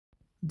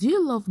Do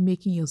you love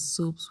making your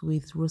soups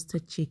with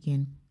roasted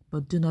chicken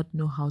but do not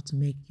know how to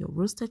make your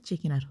roasted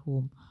chicken at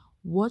home?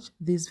 Watch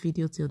this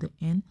video till the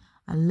end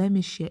and let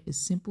me share a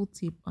simple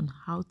tip on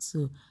how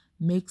to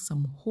make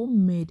some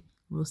homemade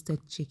roasted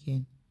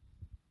chicken.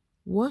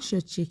 Wash your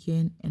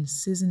chicken and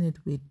season it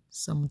with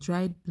some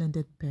dried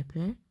blended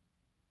pepper,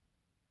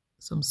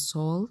 some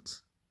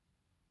salt,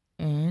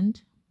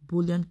 and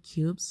bouillon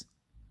cubes.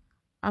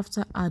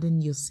 After adding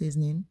your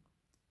seasoning,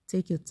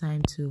 take your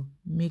time to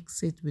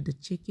mix it with the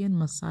chicken,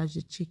 massage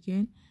the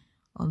chicken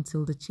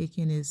until the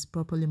chicken is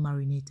properly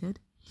marinated.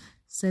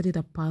 Set it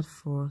apart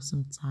for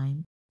some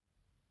time,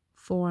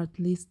 for at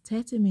least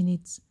 30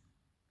 minutes,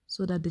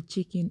 so that the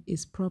chicken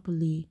is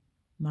properly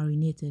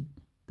marinated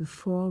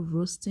before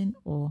roasting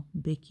or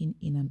baking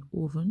in an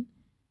oven.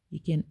 You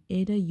can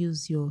either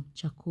use your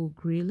charcoal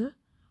griller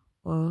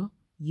or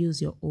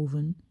use your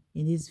oven.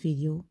 In this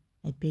video,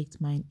 I baked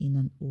mine in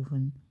an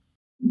oven.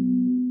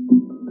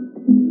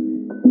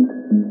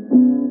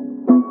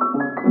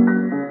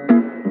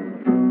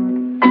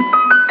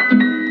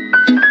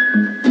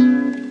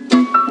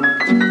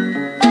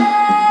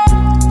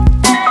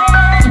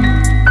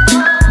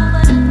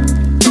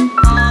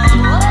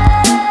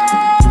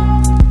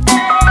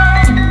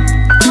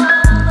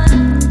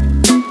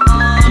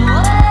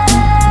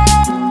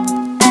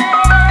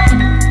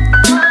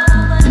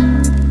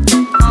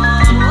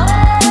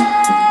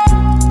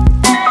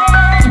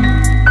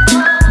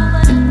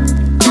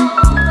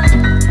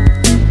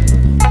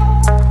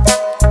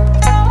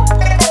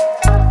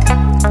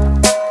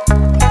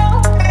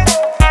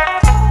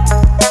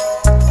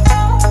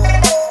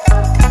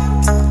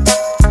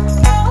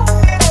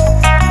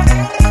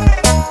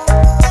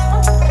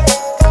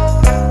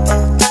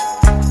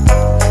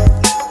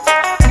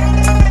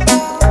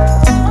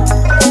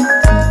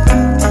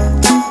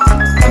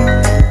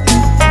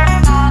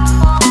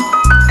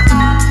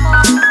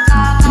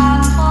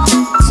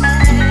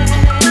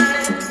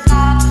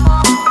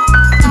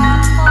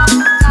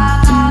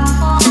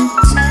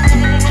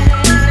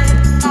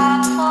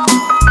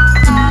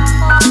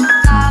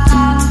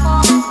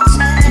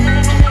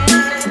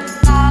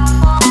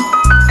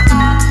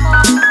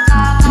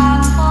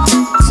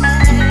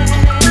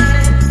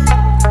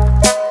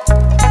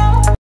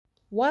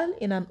 While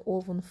in an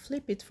oven,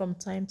 flip it from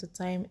time to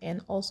time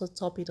and also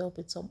top it up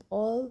with some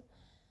oil.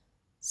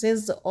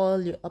 Since the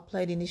oil you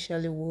applied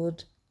initially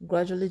would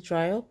gradually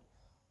dry up,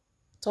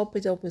 top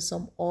it up with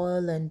some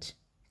oil and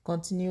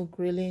continue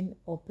grilling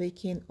or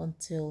baking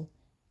until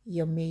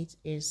your meat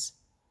is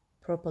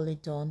properly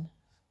done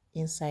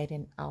inside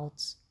and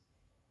out.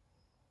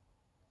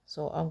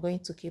 So I'm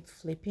going to keep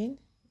flipping.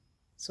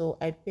 So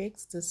I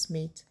baked this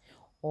meat,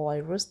 or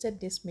I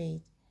roasted this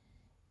meat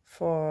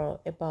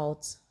for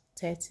about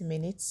 30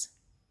 minutes,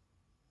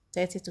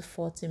 30 to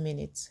 40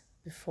 minutes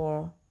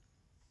before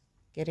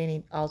getting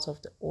it out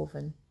of the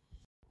oven.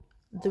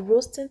 The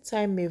roasting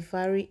time may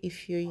vary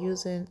if you're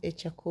using a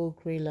charcoal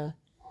griller.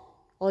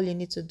 All you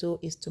need to do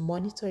is to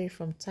monitor it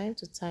from time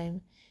to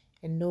time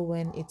and know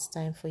when it's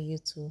time for you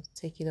to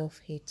take it off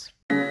heat.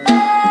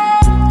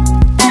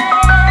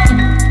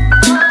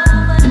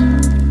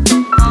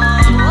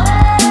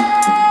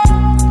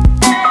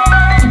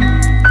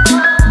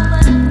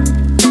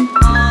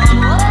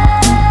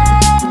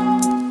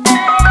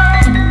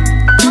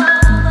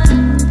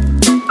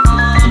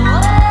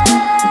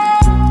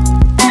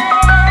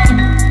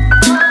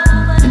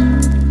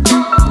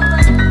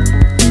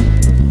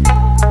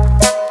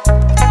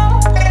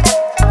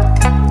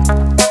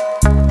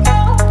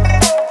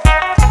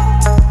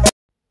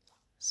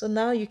 So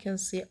now you can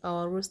see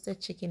our roasted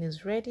chicken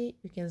is ready.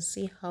 You can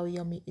see how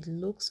yummy it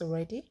looks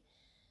already.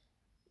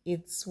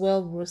 It's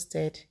well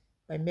roasted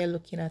by me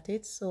looking at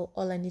it. So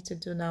all I need to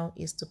do now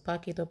is to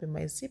pack it up in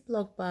my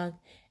Ziploc bag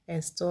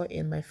and store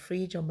in my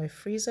fridge or my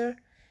freezer.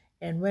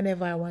 And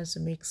whenever I want to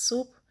make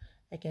soup,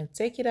 I can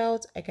take it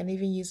out. I can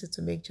even use it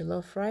to make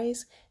jollof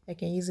rice. I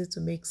can use it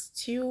to make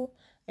stew.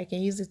 I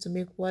can use it to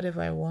make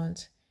whatever I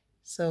want.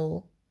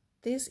 So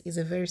this is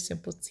a very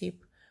simple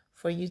tip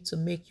for you to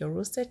make your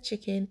roasted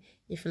chicken.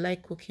 If you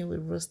like cooking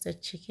with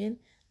roasted chicken,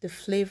 the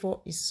flavor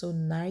is so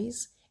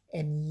nice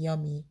and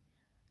yummy.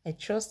 I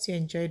trust you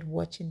enjoyed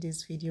watching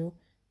this video.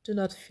 Do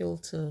not fail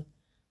to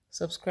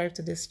subscribe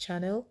to this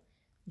channel,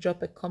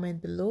 drop a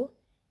comment below,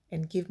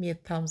 and give me a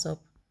thumbs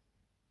up.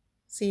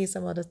 See you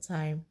some other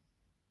time.